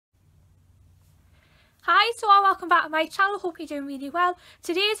Hi, so welcome back to my channel. Hope you're doing really well.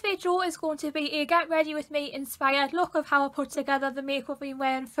 Today's video is going to be a get ready with me inspired look of how I put together the makeup I've been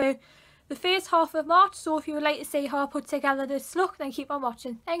wearing for the first half of March. So if you would like to see how I put together this look, then keep on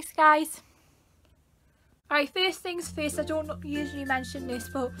watching. Thanks guys. Alright, first things first, I don't usually mention this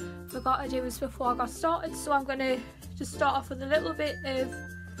but forgot to do this before I got started. So I'm going to just start off with a little bit of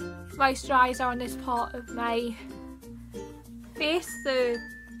moisturiser on this part of my face,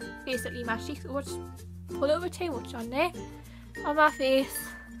 basically my cheeks. Put a little bit too much on there, on my face,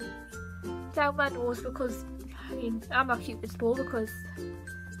 down my nose, because I mean I'm not Cupid's bow because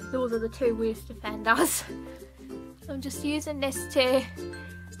those are the two worst offenders. I'm just using this to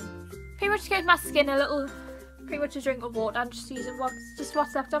pretty much give my skin a little, pretty much a drink of water. I'm just using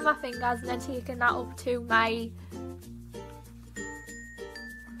what's left on my fingers and then taking that up to my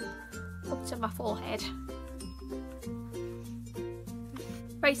forehead.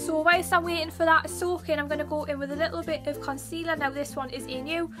 Right, so whilst I'm waiting for that to soak in, I'm going to go in with a little bit of concealer. Now this one is a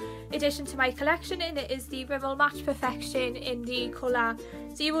new addition to my collection and it is the Rimmel Match Perfection in the colour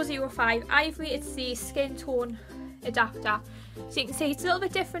 005 Ivory. It's the skin tone adapter. So you can see it's a little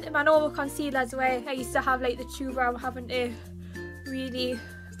bit different to my normal concealers where I used to have like the tube where I'm having to really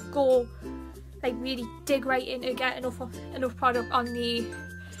go, like really dig right in to get enough product on the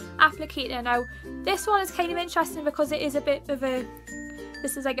applicator. Now this one is kind of interesting because it is a bit of a,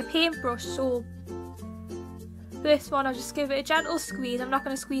 this is like a paintbrush, so this one I'll just give it a gentle squeeze. I'm not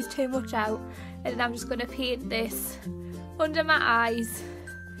going to squeeze too much out, and then I'm just going to paint this under my eyes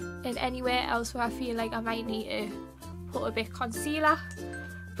and anywhere else where I feel like I might need to put a bit of concealer.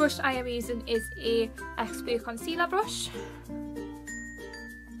 Brush I am using is a Expert concealer brush.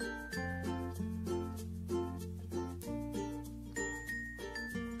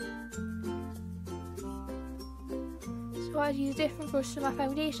 So I use a different brush to my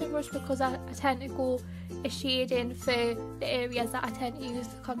foundation brush because I tend to go a shade in for the areas that I tend to use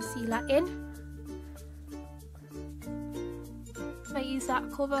the concealer in. I use that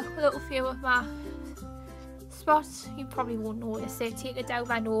to cover a little few of my spots. You probably won't notice it. Take it down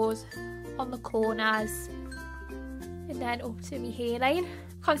my nose, on the corners, and then up to my hairline.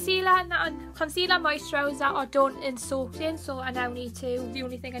 Concealer and moisturiser are done and soaked in, so I now need to, the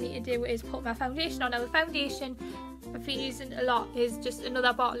only thing I need to do is put my foundation on. Now the foundation I've been using a lot is just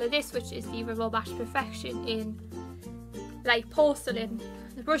another bottle of this, which is the Rimmel Match Perfection in like Porcelain.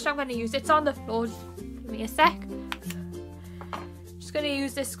 The brush I'm going to use, it's on the floor, just give me a sec. Just going to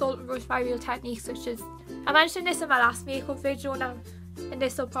use this sculpting brush by Real Techniques, which is, I mentioned this in my last makeup video now, and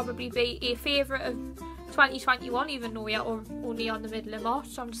this will probably be a favourite of 2021 even though we are only on the middle of March.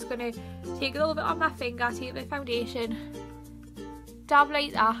 So I'm just going to take a little bit on my finger, take my foundation, dab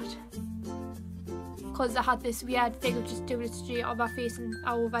like that, because I had this weird thing of just doing it straight on my face and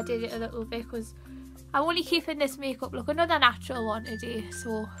I overdid it a little bit because I'm only keeping this makeup look another natural one today.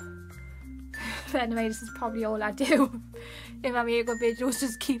 So but anyway, this is probably all I do in my makeup videos,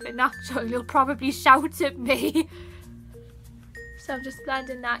 just keep it natural. You'll probably shout at me. So I'm just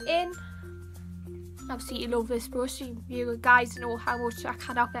blending that in. Absolutely love this brush. You guys know how much I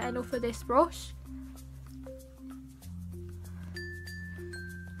cannot get enough of this brush.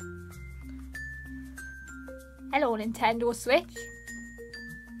 Hello Nintendo Switch.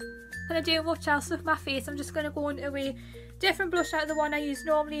 I'm going to do much else with my face. I'm just going to go into a different blush out of the one I use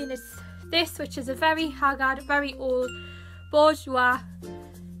normally, and it's this, which is a very haggard, very old Bourjois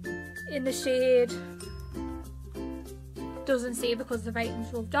in the shade, doesn't say because the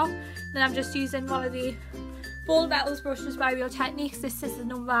writing's rubbed off. Then I'm just using one of the Bold Metals brushes by Real Techniques. This is the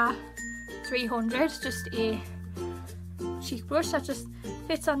number 300, just a cheek brush that just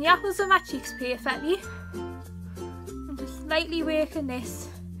fits on the apples of my cheeks perfectly. I'm just lightly working this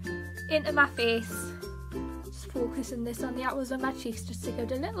into my face, just focusing this on the apples of my cheeks just to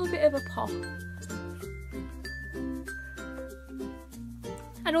give it a little bit of a pop.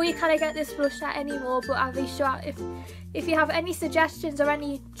 I know you can't get this blush out anymore, but I'll be sure if you have any suggestions or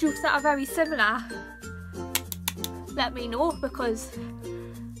any dupes that are very similar, let me know, because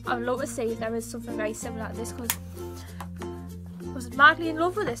I'd love to see if there is something very similar to this, because I was madly in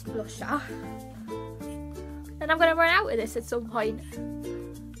love with this blusher and I'm going to run out of this at some point.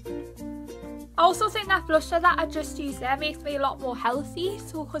 I also think that blusher that I just used there makes me a lot more healthy,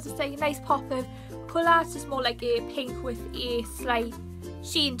 so because it's like a nice pop of colour, it's just more like a pink with a slight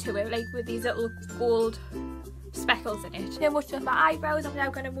sheen to it, like with these little gold speckles in it. So much of my eyebrows. I'm now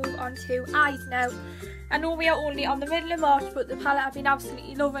going to move on to eyes now. I know we are only on the middle of March, but the palette I've been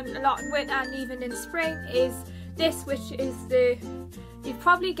absolutely loving a lot in winter and even in spring is this, which is the, you've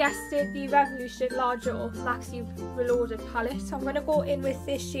probably guessed it, the Revolution Larger Up Maxi Reloaded palette. So I'm going to go in with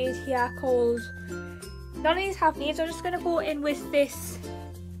this shade here called None of these have names. I'm just going to go in with this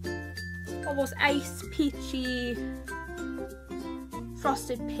almost ice peachy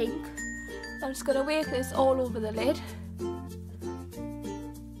frosted pink. I'm just going to work this all over the lid.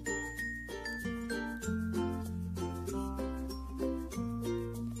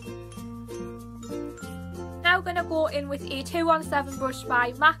 Now I'm going to go in with a 217 brush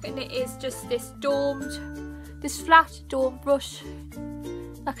by MAC, and it is just this flat domed brush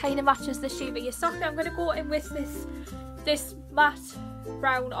that kind of matches the shape of your sock. Now I'm going to go in with this matte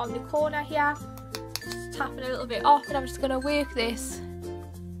brown on the corner here, just tapping a little bit off, and I'm just going to work this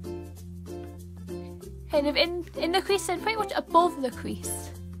kind of in the crease and pretty much above the crease.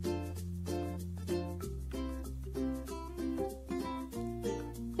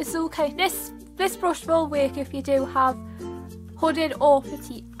 This is okay. This brush will work if you do have hooded or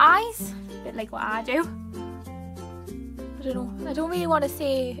petite eyes, a bit like what I do. I don't know, I don't really want to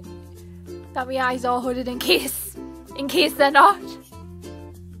say that my eyes are hooded in case they're not.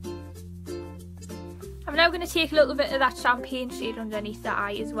 I'm now going to take a little bit of that champagne shade underneath the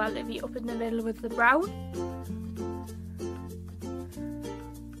eye as well to be up in the middle with the brown.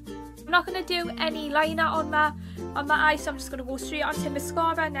 I'm not going to do any liner on my eye, so I'm just going to go straight onto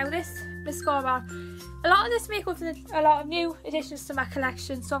mascara. Now this mascara, a lot of this makeup is a lot of new additions to my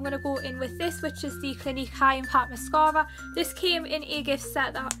collection, so I'm going to go in with this, which is the Clinique High Impact Mascara. This came in a gift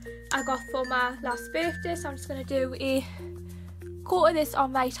set that I got for my last birthday, so I'm just going to do a coat of this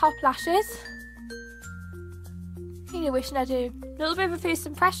on my top lashes. Really wishing I do a little bit of a first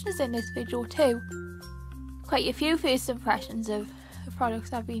impressions in this video too. Quite a few first impressions of the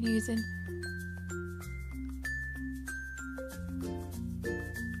products I've been using.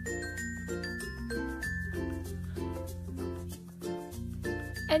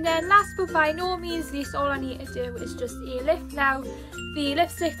 And then last but by no means least, all I need to do is just a lip. Now the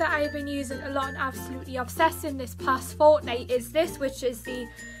lipstick that I've been using a lot and absolutely obsessing this past fortnight is this, which is the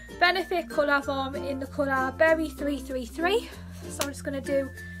Benefit Colourbalm in the colour Berry 333. So I'm just going to do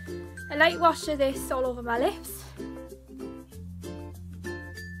a light wash of this all over my lips.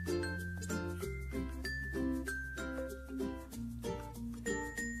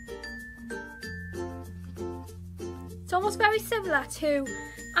 It's almost very similar to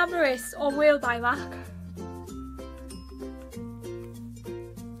Amorous or Whale by MAC.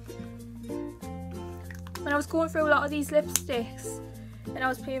 When I was going through a lot of these lipsticks and I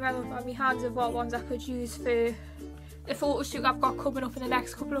was playing around with my hands of what ones I could use for the photo shoot I've got coming up in the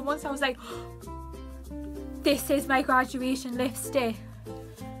next couple of months, I was like, this is my graduation lipstick.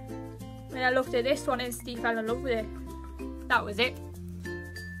 When I looked at this one, I instantly fell in love with it. That was it.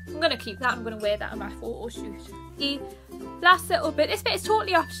 I'm going to keep that. I'm going to wear that on my photo shoot. The last little bit, this bit is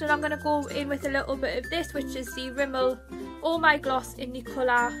totally optional. I'm going to go in with a little bit of this, which is the Rimmel All My Gloss in the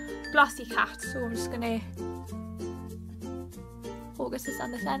colour Glossy Cat. So I'm just going to focus this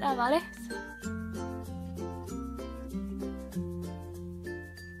on the centre of my lips.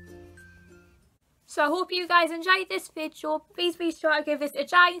 So I hope you guys enjoyed this video. Please be sure to give this a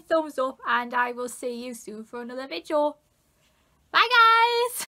giant thumbs up, and I will see you soon for another video. Bye guys!